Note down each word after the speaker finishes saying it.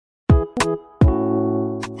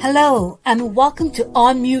Hello, and welcome to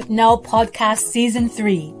On Mute Now Podcast Season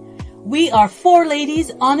 3. We are four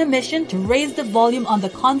ladies on a mission to raise the volume on the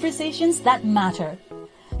conversations that matter.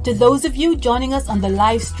 To those of you joining us on the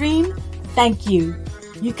live stream, thank you.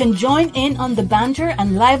 You can join in on the banter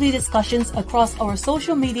and lively discussions across our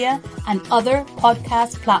social media and other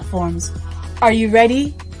podcast platforms. Are you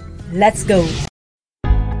ready? Let's go.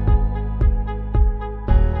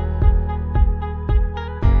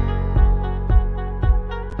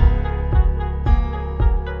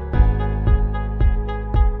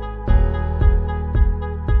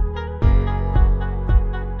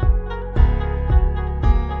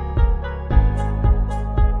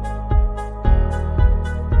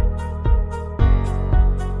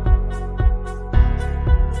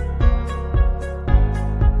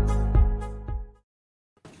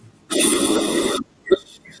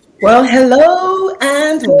 Well, hello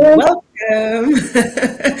and welcome.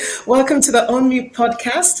 Welcome to the On Mute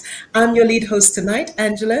podcast. I'm your lead host tonight,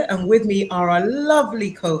 Angela, and with me are our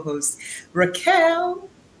lovely co-hosts, Raquel.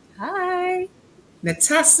 Hi.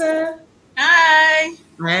 Natasha. Hi.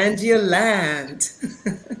 And Yolande.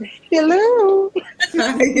 Hello.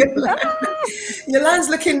 Hi, Yolande. Yolande's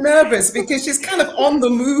looking nervous because she's kind of on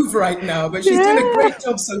the move right now, but she's doing a great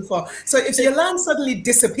job so far. So if Yolande suddenly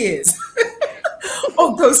disappears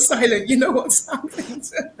or goes silent, you know what's happening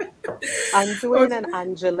to her. I'm doing an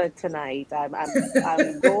Angela tonight.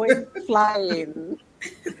 I'm going flying.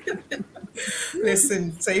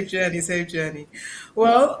 Listen, safe journey.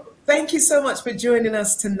 Well, thank you so much for joining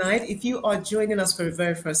us tonight. If you are joining us for the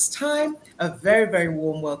very first time, a very, very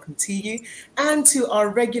warm welcome to you. And to our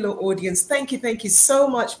regular audience, thank you so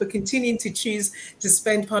much for continuing to choose to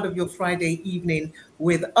spend part of your Friday evening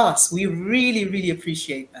with us. We really, really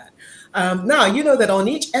appreciate that. Now, you know that on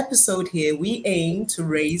each episode here, we aim to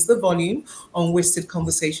raise the volume on wasted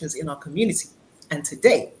conversations in our community. And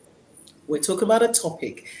today, we're talking about a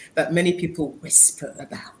topic that many people whisper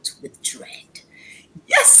about with dread.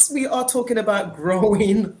 Yes, we are talking about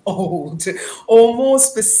growing old, or more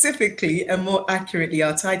specifically and more accurately,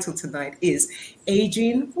 our title tonight is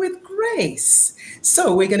Aging with Grace.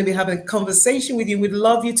 So we're going to be having a conversation with you. We'd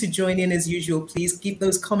love you to join in as usual. Please keep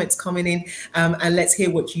those comments coming in and let's hear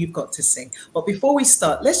what you've got to say. But before we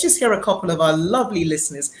start, let's just hear a couple of our lovely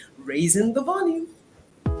listeners raising the volume.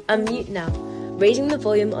 Unmute now, raising the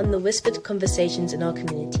volume on the whispered conversations in our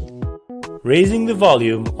community. Raising the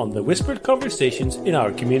volume on the whispered conversations in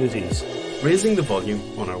our communities. Raising the volume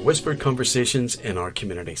on our whispered conversations in our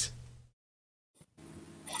communities.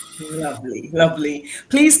 Lovely.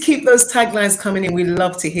 Please keep those taglines coming in. We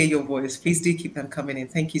love to hear your voice. Please do keep them coming in.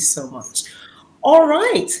 Thank you so much. All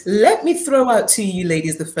right, let me throw out to you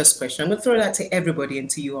ladies the first question. I'm going to throw it out to everybody and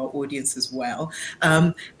to you, our audience as well.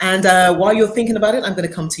 And while you're thinking about it, I'm going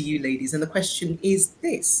to come to you ladies. And the question is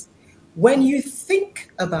this. When you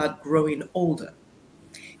think about growing older,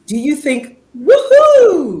 do you think,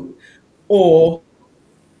 woohoo, or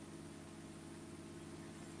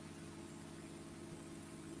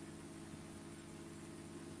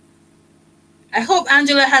I hope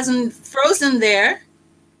Angela hasn't frozen there.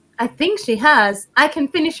 I think she has. I can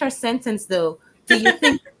finish her sentence though. Do you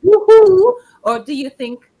think woohoo, or do you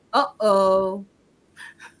think uh-oh?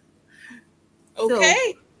 Okay.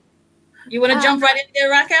 So, you want to jump right in there,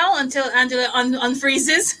 Raquel, until Angela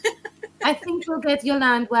unfreezes? I think we'll get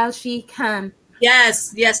Yolande while she can.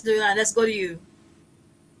 Yes, Yolande. Let's go to you.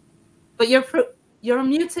 But you're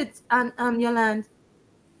muted, Yolande.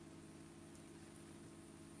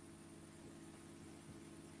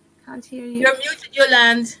 Can't hear you. You're muted,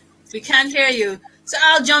 Yolande. We can't hear you. So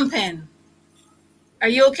I'll jump in. Are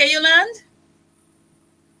you okay, Yolande?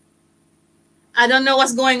 I don't know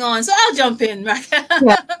what's going on, so I'll jump in, Raquel.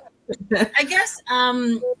 Yeah. I guess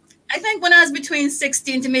I think when I was between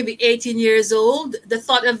 16 to maybe 18 years old, the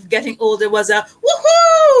thought of getting older was a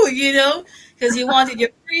woohoo, because you wanted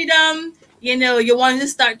your freedom, you wanted to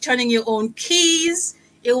start turning your own keys.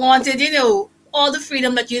 You wanted, all the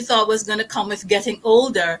freedom that you thought was going to come with getting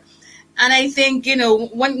older. And I think,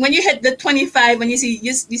 when you hit the 25 and you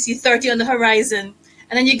see 30 on the horizon,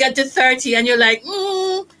 and then you get to 30 and you're like,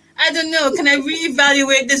 I don't know. Can I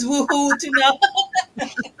reevaluate this woohoo to now?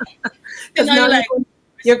 You're like,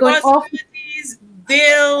 you're going off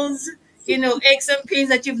bills, aches and pains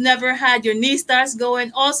that you've never had. Your knee starts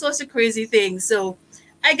going, all sorts of crazy things. So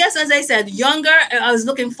I guess, as I said, younger, I was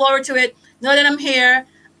looking forward to it. Now that I'm here,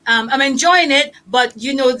 I'm enjoying it, but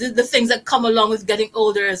the things that come along with getting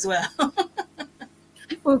older as well.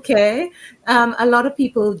 Okay. A lot of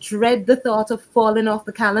people dread the thought of falling off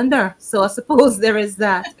the calendar. So I suppose there is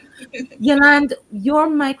that. Yolande, your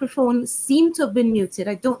microphone seemed to have been muted.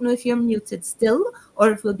 I don't know if you're muted still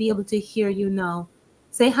or if we'll be able to hear you now.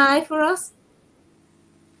 Say hi for us.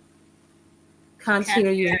 Can't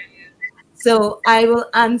hear you. So I will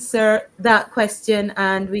answer that question,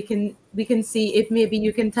 and we can see if maybe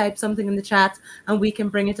you can type something in the chat and we can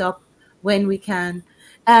bring it up when we can.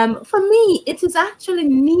 For me, it is actually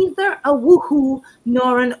neither a woohoo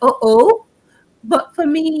nor an uh-oh, but for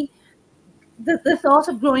me, the thought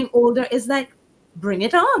of growing older is like, bring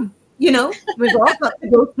it on. You know, we've all got to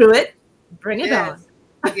go through it. Bring it on.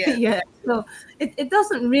 Yeah. Yeah. So it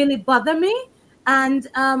doesn't really bother me. And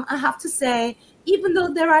I have to say, even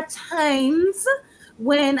though there are times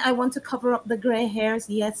when I want to cover up the gray hairs,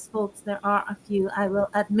 yes, folks, there are a few. I will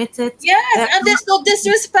admit it. Yes, and they're so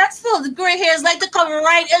disrespectful. The gray hairs like to come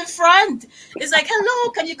right in front. It's like,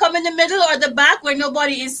 hello, can you come in the middle or the back where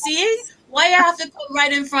nobody is seeing? Why you have to come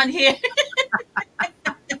right in front here?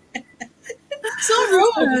 So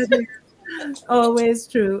rude. Always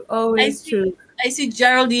true. Always true. I see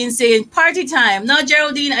Geraldine saying party time. Now,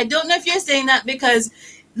 Geraldine, I don't know if you're saying that because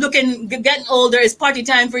getting older is party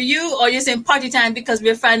time for you, or you're saying party time because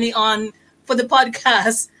we're finally on for the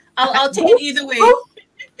podcast. I'll take it either way.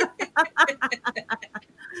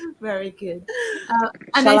 Very good.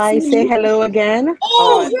 Shall I say hello again?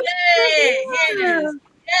 Oh, yay! Here it is.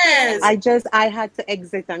 Yes. I had to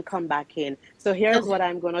exit and come back in. So here's what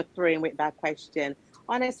I'm going to throw in with that question.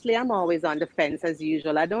 Honestly, I'm always on the fence as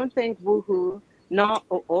usual. I don't think woohoo, no,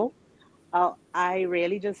 I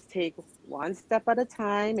really just take one step at a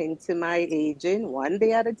time into my aging, one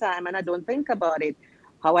day at a time, and I don't think about it.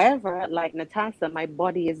 However, like Natasha, my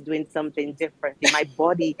body is doing something different. My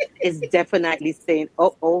body is definitely saying,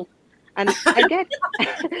 and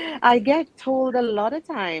I get told a lot of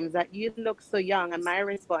times that you look so young, and my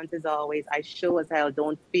response is always, I sure as hell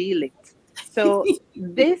don't feel it. So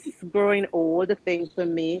this growing old thing for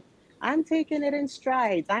me, I'm taking it in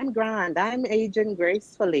strides. I'm grand. I'm aging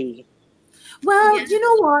gracefully. Well, you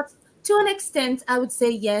know what? To an extent, I would say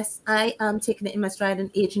yes, I am taking it in my stride and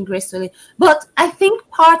aging gracefully. But I think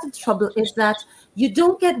part of the trouble is that you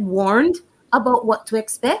don't get warned about what to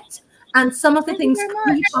expect. And some of the things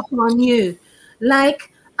creep up on you.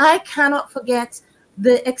 Like, I cannot forget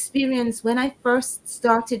the experience when I first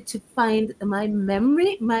started to find my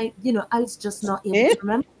memory. I was just not able to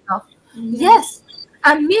remember stuff. Mm-hmm. Yes.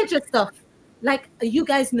 And major stuff. Like, you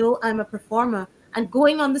guys know I'm a performer. And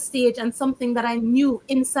going on the stage and something that I knew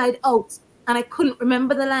inside out and I couldn't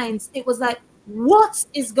remember the lines, it was like, what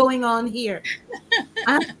is going on here?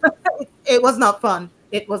 It was not fun.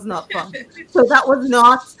 It was not fun. So that was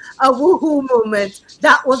not a woohoo moment.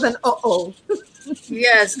 That was an uh-oh.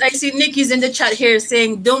 Yes, I see Nikki's in the chat here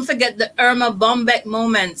saying, don't forget the Irma Bombeck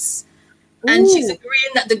moments. And she's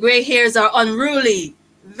agreeing that the gray hairs are unruly.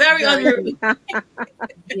 Very unruly.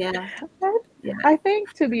 Yeah. I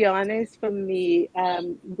think, to be honest, for me,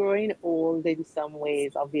 growing old in some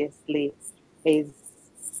ways, obviously, is,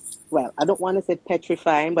 well, I don't want to say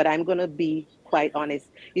petrifying, but I'm going to be quite honest.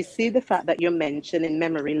 You see the fact that you're mentioning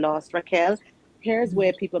memory loss, Raquel? Here's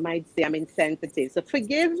where people might say I'm insensitive. So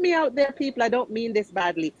forgive me out there, people. I don't mean this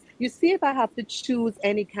badly. You see, if I have to choose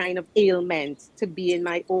any kind of ailment to be in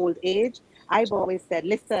my old age, I've always said,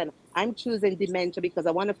 listen, I'm choosing dementia because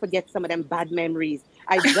I want to forget some of them bad memories.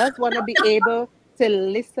 I just want to be able to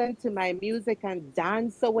listen to my music and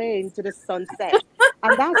dance away into the sunset.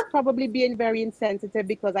 And that's probably being very insensitive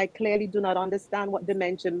because I clearly do not understand what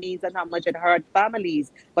dementia means and how much it hurt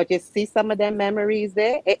families. But you see some of them memories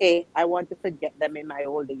there? I want to forget them in my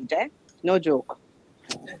old age. No joke.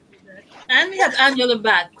 And we have Angela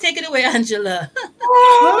back. Take it away, Angela.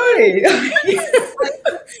 Hi.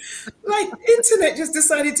 Like, internet just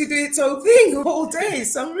decided to do its own thing all day.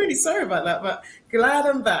 So I'm really sorry about that, but glad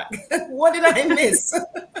I'm back. What did I miss?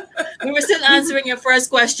 We were still answering your first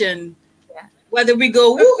question. Yeah. Whether we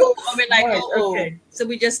go woo or we're like, okay. So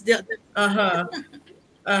we just did. Well,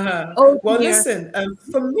 Yeah. listen,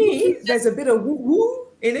 for me, there's a bit of woo-woo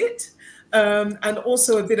in it. And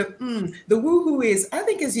also a bit of the woohoo is, I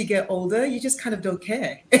think as you get older, you just kind of don't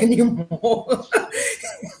care anymore.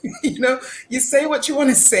 You say what you want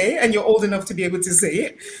to say and you're old enough to be able to say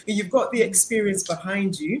it. You've got the experience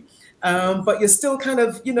behind you, but you're still kind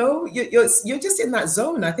of, you're just in that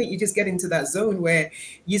zone. I think you just get into that zone where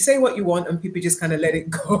you say what you want and people just kind of let it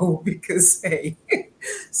go because, hey.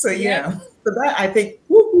 So, yeah. For that, I think,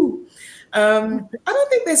 woohoo. I don't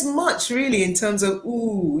think there's much really in terms of,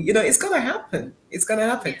 it's going to happen. It's going to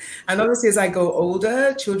happen. And obviously, as I go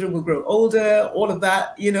older, children will grow older, all of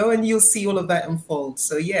that, and you'll see all of that unfold.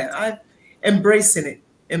 So, yeah, I'm embracing it.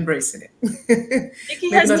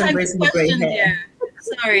 Nikki has a question here.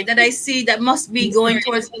 Sorry, that I see that must be going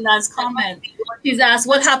towards Yolanda's comment. She's asked,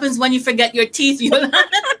 what happens when you forget your teeth, Yolanda?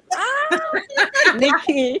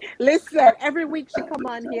 Nikki, listen, every week she come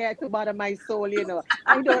on here to bother my soul,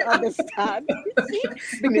 I don't understand.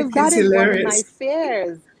 Because that is one of my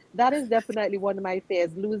fears. That is definitely one of my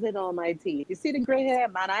fears, losing all my teeth. You see the gray hair,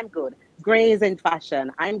 man, I'm good. Gray is in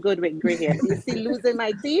fashion. I'm good with gray hair. You see losing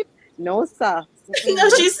my teeth? No, sir. No,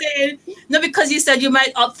 she's saying, no, because you said you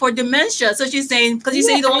might opt for dementia. So she's saying, because you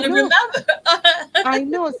said you don't want to remember. I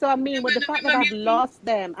know. So, I mean, with the fact that I've lost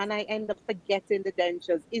them and I end up forgetting the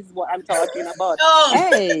dentures is what I'm talking about. Oh.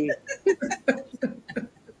 Hey.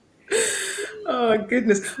 Oh,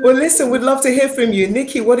 goodness. Well, listen, we'd love to hear from you.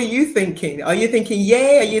 Nikki, what are you thinking? Are you thinking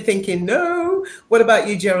yay? Are you thinking no? What about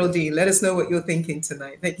you, Geraldine? Let us know what you're thinking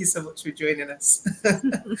tonight. Thank you so much for joining us.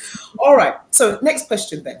 All right. So next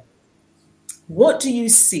question then. What do you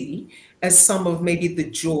see as some of maybe the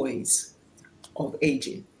joys of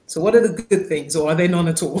aging? So what are the good things, or are they none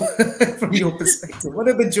at all from your perspective? What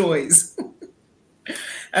are the joys?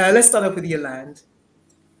 Let's start off with Yolanda.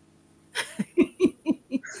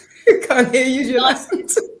 Can't hear you,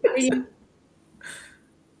 Yolanda.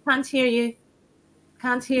 Can't hear you.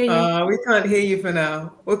 Can't hear you. We can't hear you for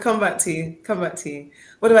now. We'll come back to you.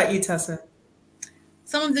 What about you, Tessa?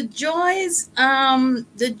 Some of the joys, a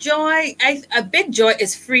big joy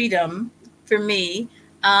is freedom for me.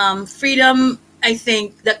 Freedom, I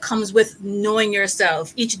think, that comes with knowing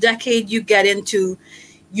yourself. Each decade you get into,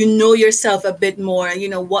 you know yourself a bit more,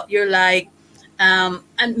 what you're like. And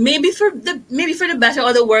maybe for the better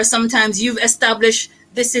or the worse, sometimes you've established,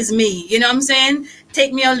 this is me, you know what I'm saying?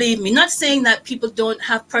 Take me or leave me. Not saying that people don't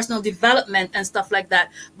have personal development and stuff like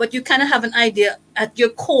that, but you kind of have an idea at your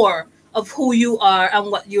core of who you are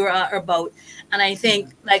and what you are about. And I think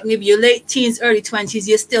like maybe your late teens, early 20s,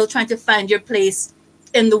 you're still trying to find your place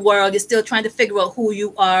in the world. You're still trying to figure out who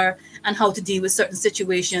you are and how to deal with certain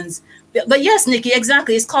situations. But yes, Nikki,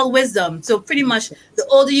 exactly. It's called wisdom. So pretty much the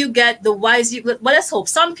older you get, the wiser you get. Well, let's hope.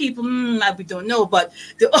 Some people, we don't know, but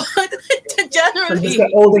generally. Just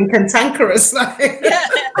get old and cantankerous.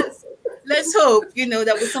 Yes. Let's hope,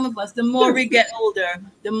 that with some of us, the more we get older,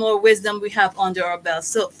 the more wisdom we have under our belts.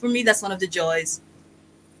 So for me, that's one of the joys.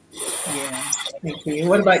 Yeah, thank you.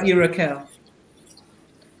 What about you, Raquel?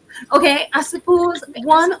 Okay, I suppose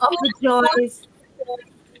one of the joys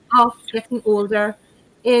of getting older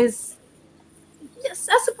is,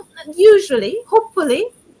 hopefully,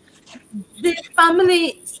 the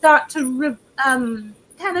family start to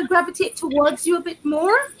kind of gravitate towards you a bit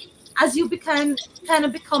more as you kind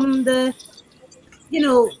of become the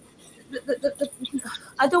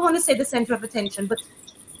I don't want to say the center of attention, but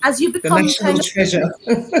as you become the national treasure.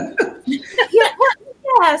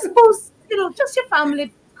 I suppose just your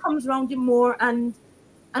family comes around you more, and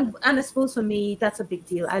I suppose for me that's a big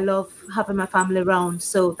deal. I love having my family around,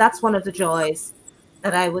 so that's one of the joys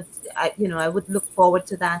that I would look forward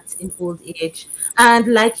to that in old age. And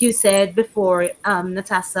like you said before,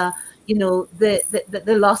 Natasha,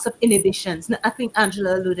 the loss of inhibitions. I think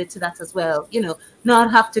Angela alluded to that as well.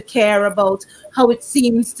 Not have to care about how it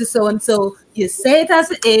seems to so and so. You say it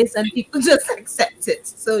as it is, and people just accept it.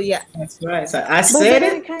 So yeah, that's right. So I said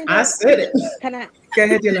it. Can I go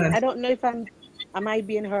ahead, Yolanda? I don't know if am I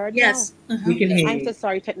being heard? Yes. Now? We can hear you. I'm so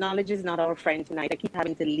sorry. Technology is not our friend tonight. I keep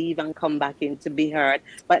having to leave and come back in to be heard.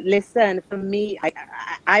 But listen, for me,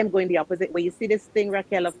 I'm going the opposite way. You see this thing,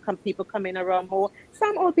 Raquel, of people coming around more.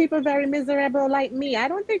 Some old people are very miserable like me. I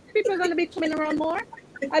don't think people are going to be coming around more.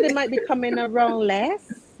 They might be coming around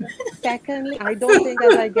less. Secondly, I don't think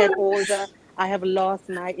as I get older, I have lost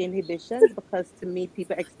my inhibitions, because to me,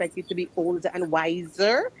 people expect you to be older and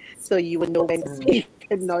wiser, so you would know when to speak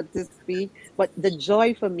and not to speak. But the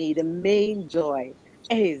joy for me, the main joy,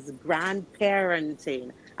 is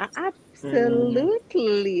grandparenting. I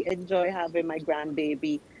absolutely enjoy having my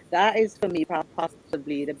grandbaby. That is for me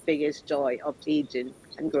possibly the biggest joy of aging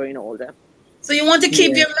and growing older. So you want to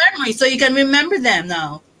keep your memory so you can remember them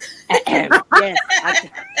now. Yes.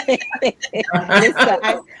 Listen,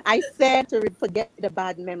 I said to forget the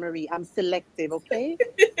bad memory. I'm selective, okay?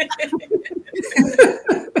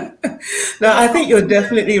 No, I think you're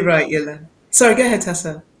definitely right, Yolanda. Sorry, go ahead,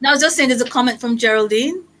 Tessa. No, I was just saying there's a comment from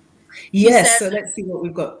Geraldine. Yes, so let's see what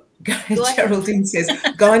we've got. Geraldine says,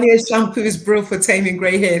 Garnier shampoo is brilliant for taming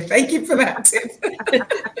grey hair. Thank you for that tip.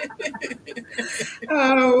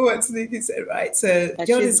 Oh, what's Nikki said, right? So And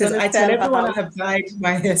Jody she's says, gonna I tell sell her everyone I house. have dyed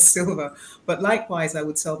my hair silver, but likewise I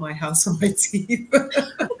would sell my house for my teeth.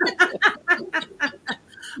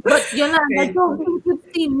 But Yolanda, I Okay. don't think you've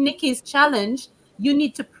seen Nikki's challenge. You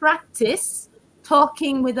need to practice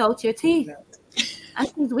talking without your teeth. And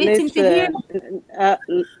she's waiting to hear. Listen,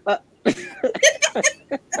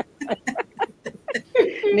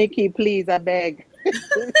 Nikki, please, I beg.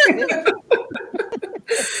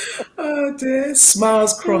 Oh dear.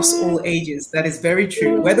 Smiles cross all ages. That is very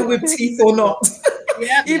true, whether with teeth or not.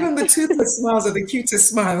 Yeah. Even the toothless smiles are the cutest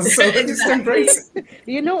smiles. So just embrace it.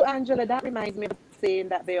 You know, Angela, that reminds me of a saying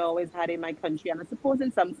that they always had in my country, and I suppose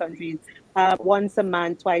in some countries, once a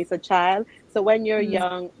man, twice a child. So when you're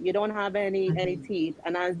young, you don't have any teeth,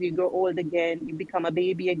 and as you grow old again, you become a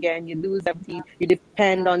baby again. You lose your teeth. You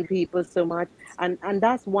depend on people so much, and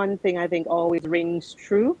that's one thing I think always rings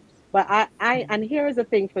true. But and here is the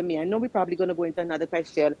thing for me. I know we're probably going to go into another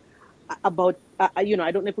question about I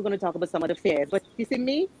don't know if we're going to talk about some of the fears, but you see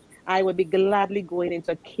me, I would be gladly going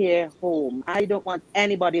into a care home. I don't want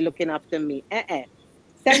anybody looking after me.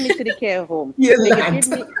 Send me to the care home. They can give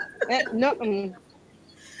me no.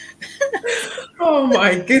 Oh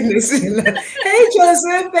my goodness. Hey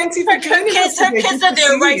Joseph, thank you for joining us Her today. kids Good are to there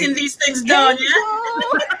see writing you. these things down,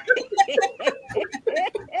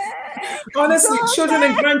 Honestly, children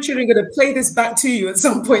and grandchildren are going to play this back to you at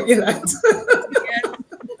some point, Yolanda. yeah?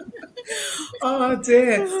 Oh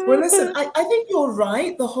dear. Well, listen, I think you're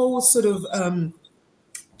right. The whole sort of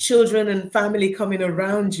children and family coming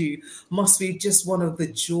around you must be just one of the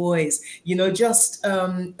joys. Just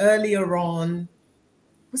earlier on,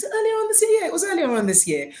 was it earlier on this year? Yeah, it was earlier on this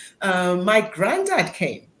year. My granddad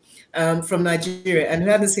came from Nigeria and who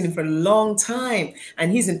hadn't seen him for a long time.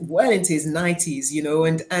 And he's well into his 90s,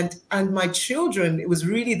 and my children, it was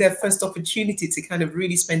really their first opportunity to kind of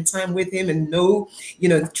really spend time with him and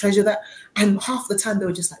treasure that. And half the time they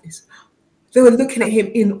were just like this. They were looking at him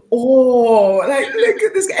in awe. Like, look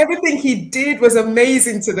at this. Everything he did was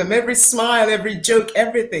amazing to them. Every smile, every joke,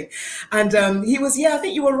 everything. And he was, I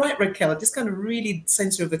think you were right, Raquel, just kind of really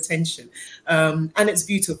center of attention. And it's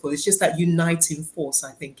beautiful. It's just that uniting force,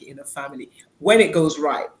 I think, in a family. When it goes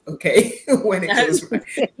right, okay? When it goes right.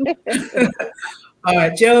 All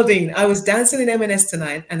right, Geraldine, I was dancing in M&S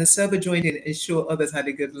tonight and the server joined in and sure others had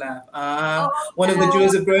a good laugh. One of the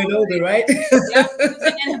joys of growing older, right? Yep,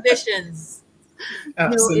 losing inhibitions.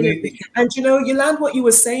 Absolutely. And Yolanda, what you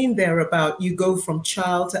were saying there about you go from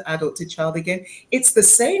child to adult to child again, it's the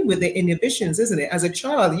same with the inhibitions, isn't it? As a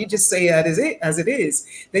child, you just say that is it, as it is.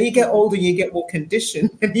 Then you get older, you get more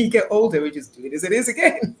conditioned, and you get older, we just do it as it is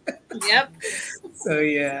again. Yep.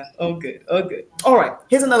 So all good. All right,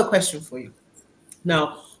 here's another question for you.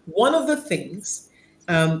 Now, one of the things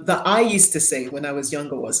that I used to say when I was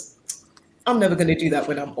younger was, I'm never going to do that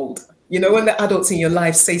when I'm older. When the adults in your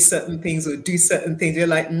life say certain things or do certain things, you're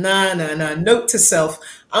like, nah. Note to self,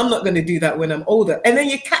 I'm not going to do that when I'm older. And then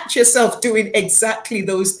you catch yourself doing exactly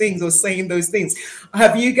those things or saying those things.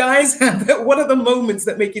 Have you guys? What are the moments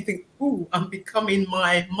that make you think, ooh, I'm becoming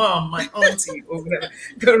my mom, my auntie, or whatever?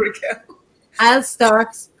 Go, Raquel. I'll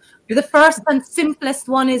start. The first and simplest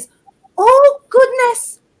one is, oh,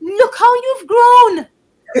 goodness, look how you've grown.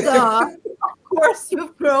 Of course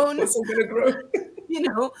you've grown. What's going to grow?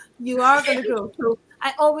 You are going to grow. So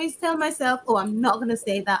I always tell myself, oh, I'm not going to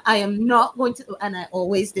say that. I am not going to, and I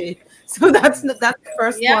always do. So that's the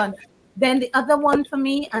first one. Then the other one for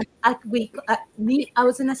me, and I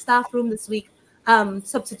was in a staff room this week,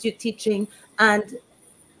 substitute teaching, and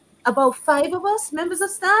about 5 of us, members of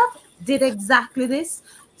staff, did exactly this.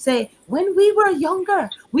 Say, when we were younger,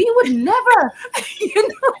 we would never,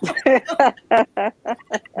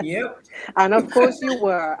 Yep. And of course you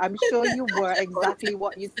were. I'm sure you were exactly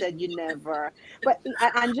what you said you never. But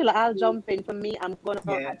Angela, I'll jump in. For me, I'm going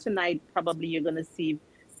to, tonight, probably you're going to see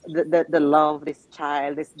the love this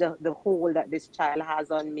child, the hold that this child has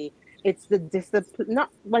on me. It's the discipline,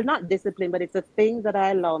 not discipline, but it's the things that I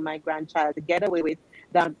allow my grandchild to get away with,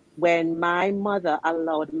 that when my mother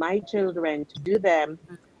allowed my children to do them,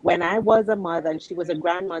 when I was a mother and she was a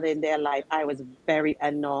grandmother in their life, I was very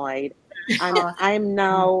annoyed. And I'm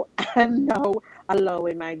now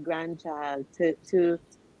allowing my grandchild to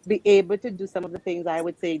be able to do some of the things I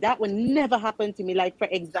would say that would never happen to me. Like, for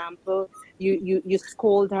example, you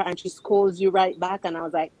scold her and she scolds you right back. And I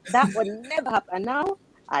was like, that would never happen. And now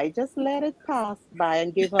I just let it pass by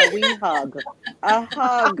and give her a wee hug. A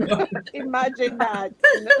hug. Imagine that.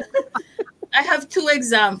 I have 2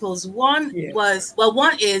 examples. One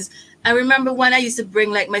is, I remember when I used to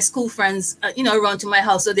bring like my school friends, around to my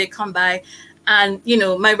house, so they come by, and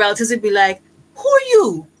my relatives would be like, "Who are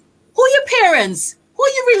you? who are your parents? Who are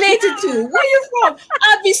you related to? Where are you from?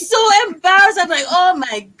 I'd be so embarrassed. I'm like, oh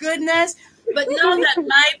my goodness. But now that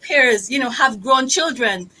my peers, have grown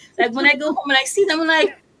children, like when I go home and I see them, I'm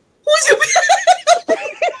like, who's your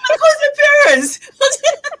who's your parents?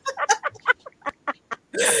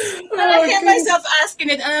 And I hear myself asking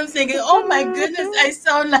it, and I'm thinking, oh my goodness, I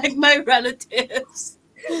sound like my relatives.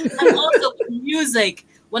 And also music.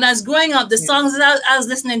 When I was growing up, the songs that I was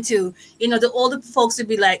listening to, the older folks would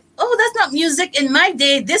be like, oh, that's not music. In my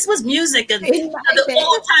day, this was music and the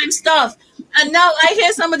old time stuff. And now I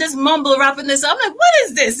hear some of this mumble rapping this. I'm like, what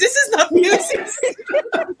is this? This is not music.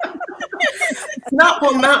 Snap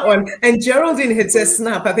on that one. And Geraldine had said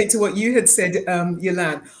snap, I think, to what you had said,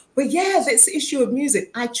 Yolande. But yeah, this issue of music.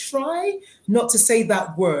 I try not to say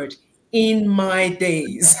that word in my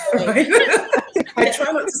days, right? I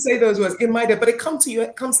try not to say those words in my day, but it comes to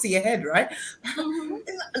your head, right? No,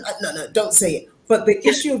 don't say it. But the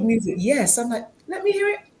issue of music, yes, I'm like, let me hear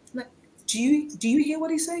it. Like, do you hear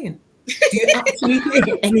what he's saying? Do you actually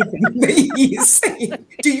hear anything that he is saying?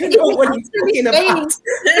 Do you know what he's talking about?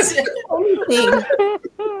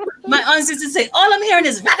 My aunt used to say, all I'm hearing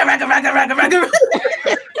is ragga, ragga, ragga, ragga, ragga.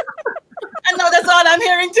 I know that's all I'm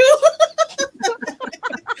hearing too.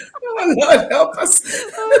 Oh, Lord, help us.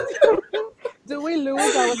 Do we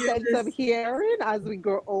lose our sense of hearing as we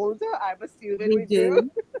grow older? I'm assuming we do.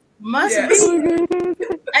 Must be.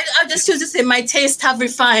 I just choose to say my tastes have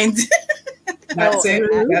refined. That's it.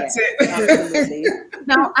 Absolutely.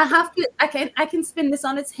 Now I can spin this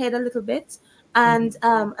on its head a little bit and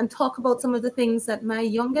talk about some of the things that my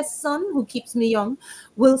youngest son, who keeps me young,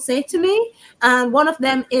 will say to me. And one of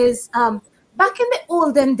them is, back in the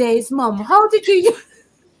olden days, Mom, how did you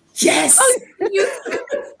Yes.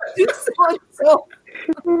 So.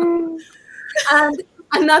 And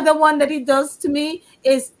another one that he does to me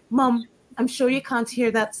is, Mom, I'm sure you can't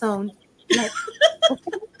hear that sound. Like,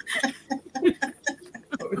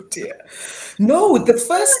 oh dear. No, the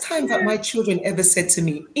first time that my children ever said to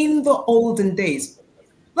me, in the olden days,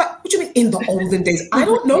 like, what do you mean in the olden days? I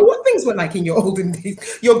don't know what things were like in your olden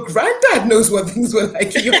days. Your granddad knows what things were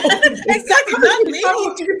like in your olden days. Exactly, not me.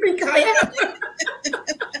 How do you think I am?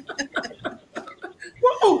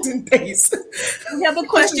 What olden days? We have a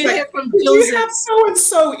question here from Did Joseph. you have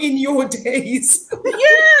so-and-so in your days?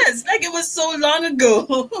 Yes, like it was so long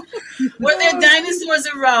ago. Were there dinosaurs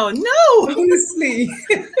around? No. Honestly.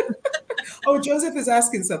 Oh, Joseph is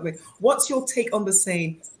asking something. What's your take on the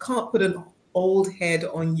saying, can't put an old head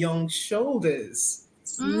on young shoulders?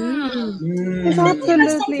 It's Something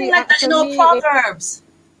absolutely like that, Proverbs.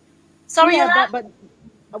 Sorry, yeah, but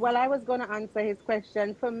well, I was going to answer his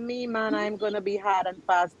question. For me, man, I'm going to be hard and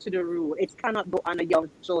fast to the rule. It cannot go on a young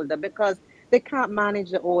shoulder because they can't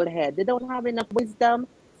manage the old head. They don't have enough wisdom,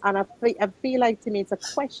 and I feel like to me it's a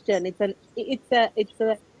question. It's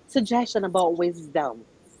a suggestion about wisdom,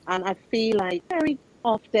 and I feel like very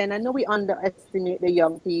often, I know we underestimate the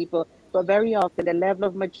young people, but very often the level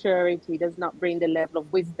of maturity does not bring the level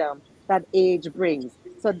of wisdom that age brings.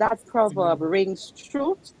 So that proverb rings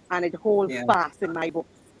true, and it holds fast in my book.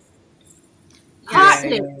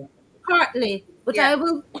 Partly, but I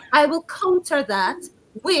will counter that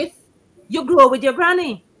with you grow with your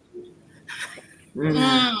granny.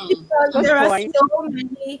 Because there are so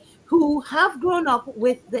many who have grown up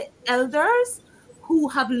with the elders, who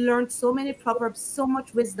have learned so many proverbs, so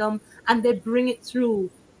much wisdom, and they bring it through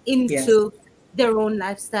into their own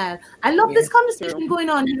lifestyle. I love this conversation going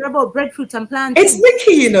on here about breadfruit and plantain. It's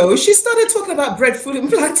Nikki, she started talking about breadfruit and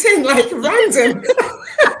plantain like random.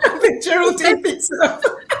 I think Geraldine picks it up.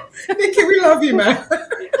 Nikki, we love you, man.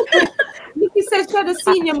 Nikki says she had a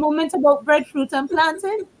senior moment about breadfruit and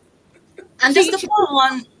plantain. And just to follow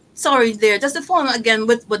on, just to follow again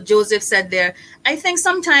with what Joseph said there, I think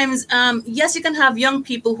sometimes, yes, you can have young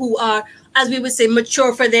people who are, as we would say,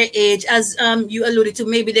 mature for their age, as you alluded to,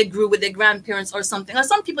 maybe they grew with their grandparents or something, or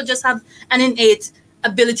some people just have an innate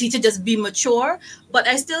ability to just be mature. But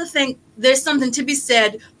I still think there's something to be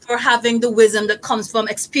said for having the wisdom that comes from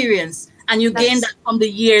experience, and you gain that from the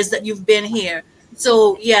years that you've been here.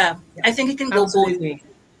 So I think it can go both ways.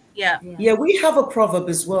 Yeah, we have a proverb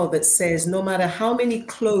as well that says no matter how many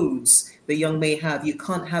clothes the young may have, you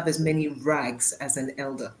can't have as many rags as an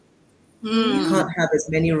elder. You can't have as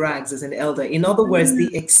many rags as an elder. In other words,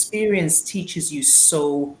 the experience teaches you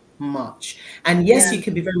so much. And yes, you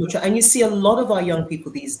can be very mature. And you see a lot of our young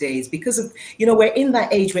people these days, because of, we're in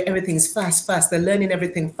that age where everything's fast. They're learning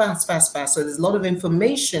everything fast. So there's a lot of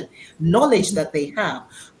information, knowledge that they have,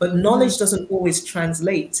 but knowledge doesn't always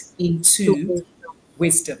translate into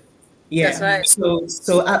wisdom. Yeah. That's right.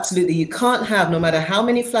 So absolutely, you can't have, no matter how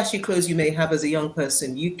many flashy clothes you may have as a young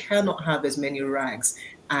person, you cannot have as many rags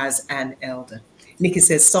as an elder. Nikki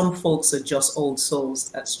says some folks are just old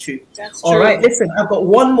souls. That's true. That's All true. right, listen, I've got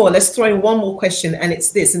one more. Let's throw in one more question, and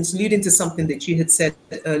it's this, and it's alluding to something that you had said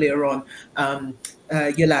earlier on,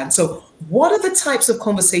 Yolande. So, what are the types of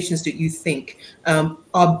conversations that you think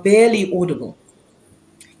are barely audible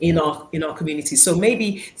in our community? So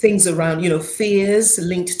maybe things around, fears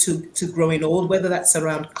linked to growing old, whether that's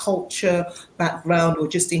around culture, background, or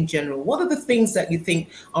just in general. What are the things that you think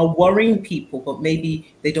are worrying people, but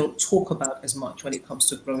maybe they don't talk about as much when it comes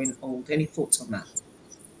to growing old? Any thoughts on that?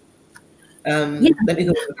 Let me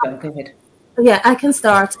go. Go ahead. Yeah, I can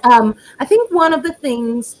start. I think one of the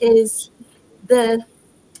things is the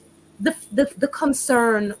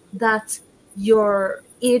concern that your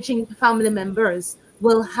aging family members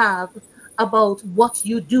will have about what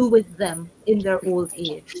you do with them in their old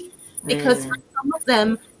age. Because for some of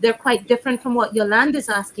them, they're quite different from what Yolande is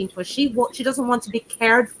asking for. She doesn't want to be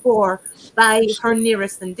cared for by her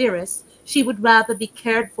nearest and dearest. She would rather be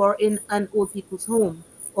cared for in an old people's home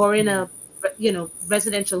or in a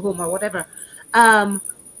residential home or whatever.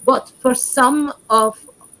 But for some of,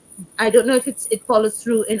 I don't know if it follows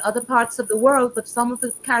through in other parts of the world, but some of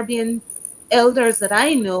the Caribbean elders that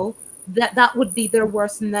I know, that would be their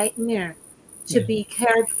worst nightmare, to be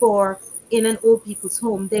cared for in an old people's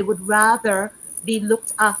home. They would rather be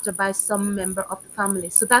looked after by some member of the family.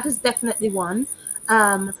 So that is definitely one.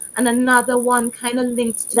 And another one kind of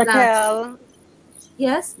linked to Raquel. that.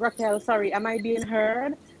 Yes? Raquel, sorry, am I being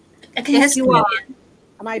heard? Yes, you are.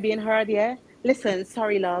 Am I being heard? Yeah. Listen,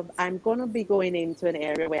 sorry, love. I'm gonna be going into an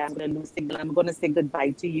area where I'm gonna lose signal. I'm gonna say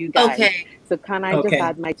goodbye to you guys. Okay. So can I just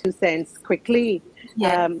add my 2 cents quickly?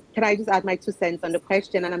 Yeah. Can I just add my 2 cents on the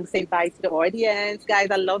question? And I'm saying bye to the audience, guys.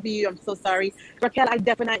 I love you. I'm so sorry, Raquel. I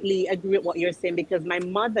definitely agree with what you're saying, because my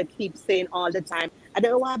mother keeps saying all the time, "I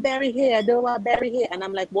don't want to bury here. I don't want to bury here," and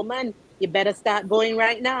I'm like, "Woman, you better start going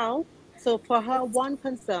right now." So for her, one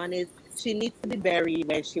concern is she needs to be buried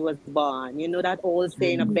where she was born. You know that old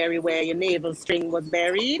saying of bury where your navel string was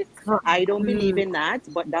buried? I don't believe in that,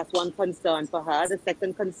 but that's one concern for her. The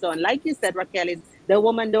second concern, like you said, Raquel, is the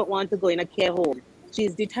woman don't want to go in a care home.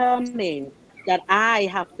 She's determined that I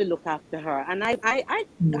have to look after her. And I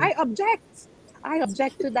object. I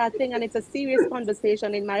object to that thing, and it's a serious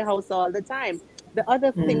conversation in my house all the time. The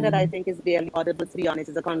other thing that I think is barely audible, to be honest,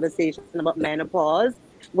 is a conversation about menopause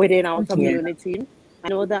within our community. I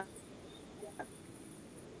know that.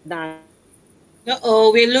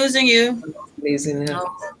 We're losing you. Losing her.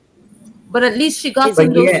 But at least she got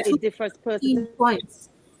in those It differs person points.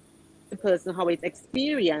 The person how it's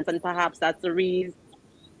experienced, and perhaps that's the reason.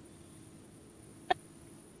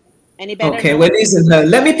 Any better? Okay, we're losing her.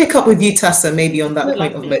 Let me pick up with you, Tassa, maybe on that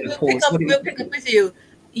point of menopause. We'll pick up with you.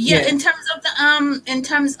 Yeah, in terms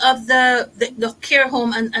of the care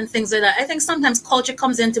home and things like that, I think sometimes culture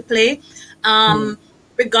comes into play,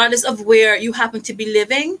 regardless of where you happen to be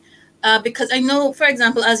living. Because I know, for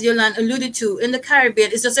example, as Yolande alluded to, in the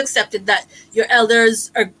Caribbean, it's just accepted that your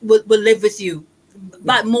elders will live with you,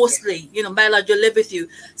 but mostly, by and large, will live with you.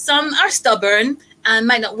 Some are stubborn and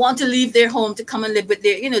might not want to leave their home to come and live with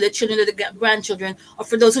their, their children or their grandchildren, or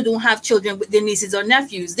for those who don't have children with their nieces or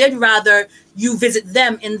nephews. They'd rather you visit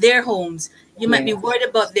them in their homes. You might be worried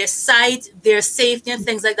about their sight, their safety, and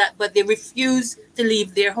things like that, but they refuse to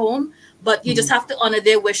leave their home. But you just have to honor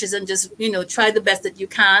their wishes and just, try the best that you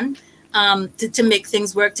can to make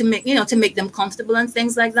things work, to make them comfortable and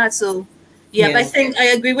things like that. So, but I think I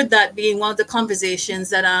agree with that being one of the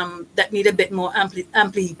conversations that that need a bit more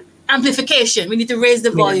amplification. We need to raise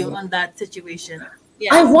the volume on that situation.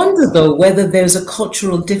 Yeah. I wonder though whether there's a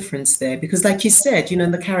cultural difference there, because like you said, in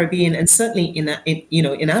the Caribbean and certainly in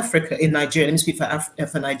Africa, in Nigeria, let me speak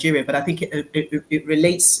for Nigeria, but I think it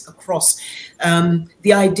relates across.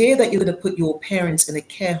 The idea that you're going to put your parents in a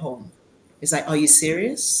care home is like, are you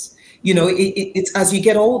serious? It's as you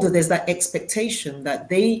get older, there's that expectation that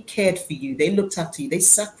they cared for you, they looked after you, they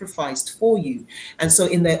sacrificed for you. And so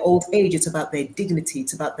in their old age, it's about their dignity,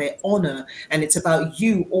 it's about their honor, and it's about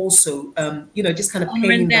you also, just kind of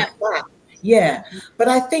paying that back. Yeah. But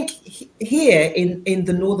I think here in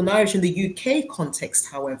the Northern Irish and the UK context,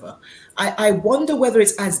 however, I wonder whether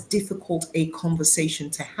it's as difficult a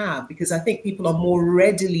conversation to have, because I think people are more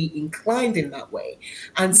readily inclined in that way.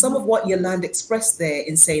 And some of what Yolande expressed there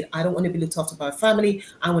in saying, I don't want to be looked after by a family,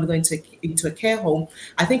 I want to go into a care home,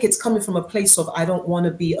 I think it's coming from a place of, I don't want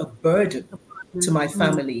to be a burden to my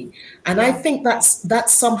family. And I think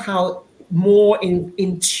that's somehow more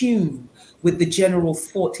in tune with the general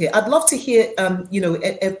thought here. I'd love to hear,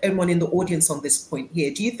 everyone in the audience on this point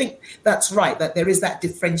here. Do you think that's right, that there is that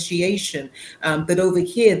differentiation, that over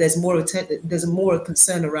here there's more a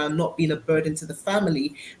concern around not being a burden to the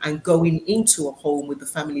family and going into a home with the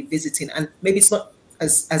family visiting, and maybe it's not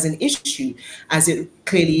as an issue as it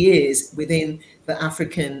clearly is within the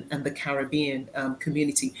African and the Caribbean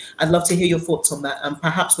community? I'd love to hear your thoughts on that. And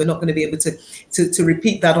perhaps we're not going to be able to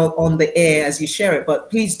repeat that on the air as you share it, but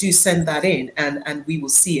please do send that in and we will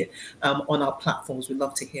see it on our platforms. We'd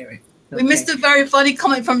love to hear it. Okay. We missed a very funny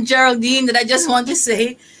comment from Geraldine that I just want to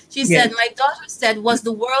say. She said, my daughter said, was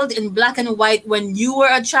the world in black and white when you were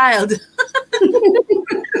a child?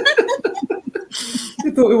 I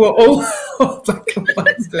thought we were all black and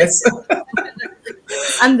white, bless her.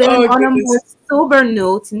 And then on a more sober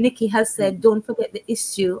note, Nikki has said, don't forget the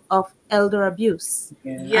issue of elder abuse.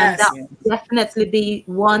 Yeah. Yes. And that would definitely be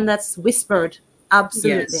one that's whispered.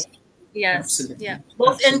 Absolutely. Yes. Absolutely. Yeah.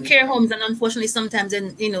 Both Absolutely. in care homes and unfortunately sometimes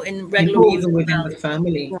in regular homes. Even within the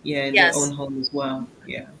family. Yeah, in their own home as well.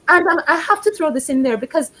 Yeah. And I have to throw this in there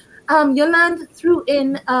because Yolande threw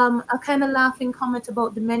in a kind of laughing comment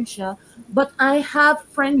about dementia, but I have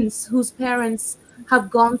friends whose parents have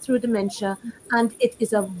gone through dementia, and it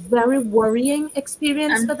is a very worrying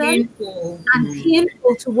experience for them. Painful. And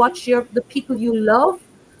painful to watch the people you love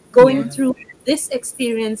going through this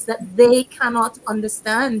experience that they cannot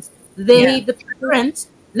understand. The parent,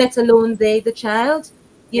 let alone the child,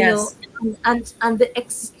 you know, and the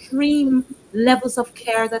extreme levels of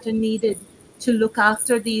care that are needed to look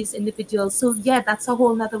after these individuals. So that's a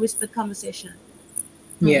whole nother whispered conversation.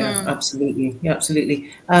 Yeah, absolutely. Yeah,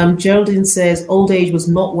 absolutely. Geraldine says old age was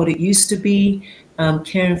not what it used to be.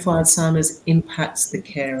 Caring for Alzheimer's impacts the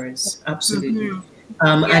carers. Absolutely.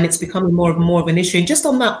 And it's becoming more of an issue. And just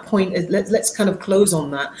on that point, let's kind of close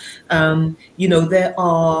on that. There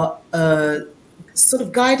are sort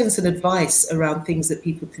of guidance and advice around things that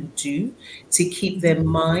people can do to keep their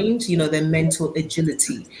mind, their mental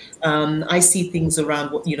agility. I see things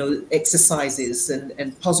around exercises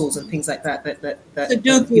and puzzles and things like that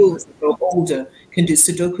people as they grow older can do.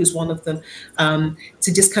 Sudoku is one of them,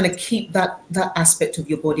 to just kind of keep that aspect of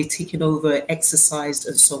your body taken over, exercised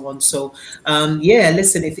and so on. So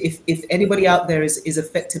listen, if anybody out there is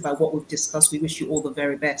affected by what we've discussed, we wish you all the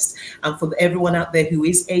very best. And for everyone out there who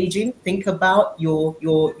is aging, think about your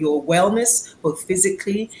wellness, both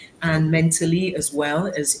physically and mentally as well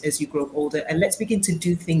as you grow older. And let's begin to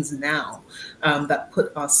do things now that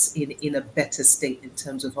put us in a better state in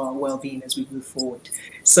terms of our well-being as we move forward.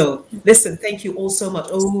 So listen, thank you all so much.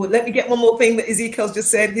 Oh, let me get one more thing that Ezekiel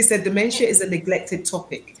just said. He said dementia is a neglected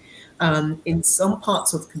topic. In some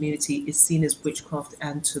parts of the community, it's seen as witchcraft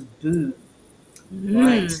and taboo.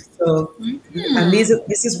 Right. So, and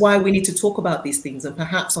this is why we need to talk about these things, and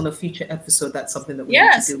perhaps on a future episode, that's something that we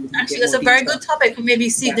need to do. Actually, that's a very good topic for maybe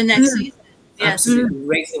the next season. Yes. Absolutely.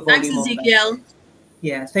 Raise the volume. Thanks, Ezekiel.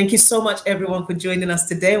 Yeah, thank you so much, everyone, for joining us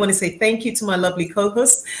today. I want to say thank you to my lovely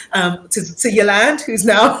co-host, to Yolande, who's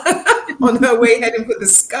now on her way heading for the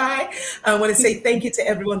sky. I want to say thank you to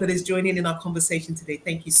everyone that is joining in our conversation today.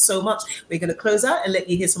 Thank you so much. We're going to close out and let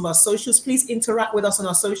you hear some of our socials. Please interact with us on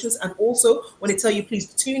our socials. And also want to tell you,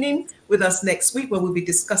 please tune in with us next week where we'll be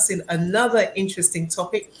discussing another interesting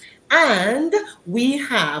topic. And we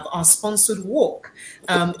have our sponsored walk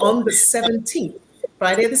on the 17th.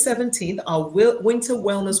 Friday the 17th, our winter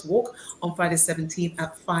wellness walk on Friday 17th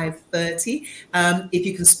at 5:30. If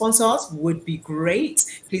you can sponsor us, would be great.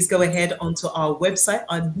 Please go ahead onto our website,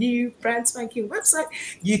 our new brand spanking website,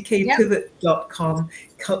 ukpivot.com.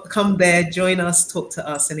 Come there, join us, talk to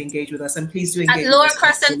us, and engage with us. And please do engage at Lower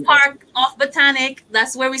Crescent Park off Botanic.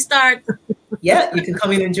 That's where we start. Yeah, you can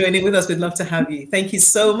come in and join in with us. We'd love to have you. Thank you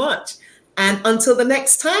so much. And until the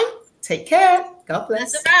next time, take care. God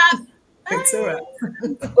bless. That's a wrap. Thanks, Sarah.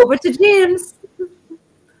 Over to James.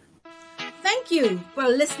 Thank you for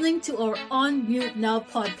listening to our On Mute Now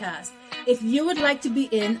podcast. If you would like to be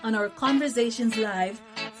in on our conversations live,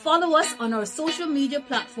 follow us on our social media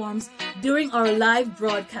platforms during our live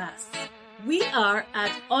broadcasts. We are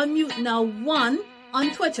at On Mute Now 1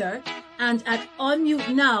 on Twitter and at On Mute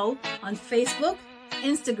Now on Facebook,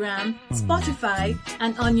 Instagram, Spotify,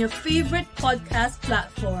 and on your favorite podcast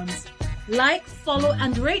platforms. Like, follow,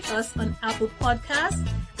 and rate us on Apple Podcasts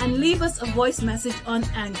and leave us a voice message on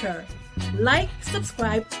Anchor. Like,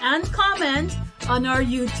 subscribe, and comment on our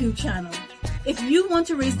YouTube channel. If you want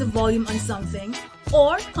to raise the volume on something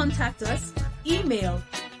or contact us, email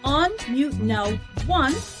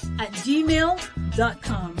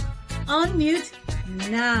onmutenow1@gmail.com. Unmute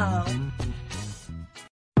now.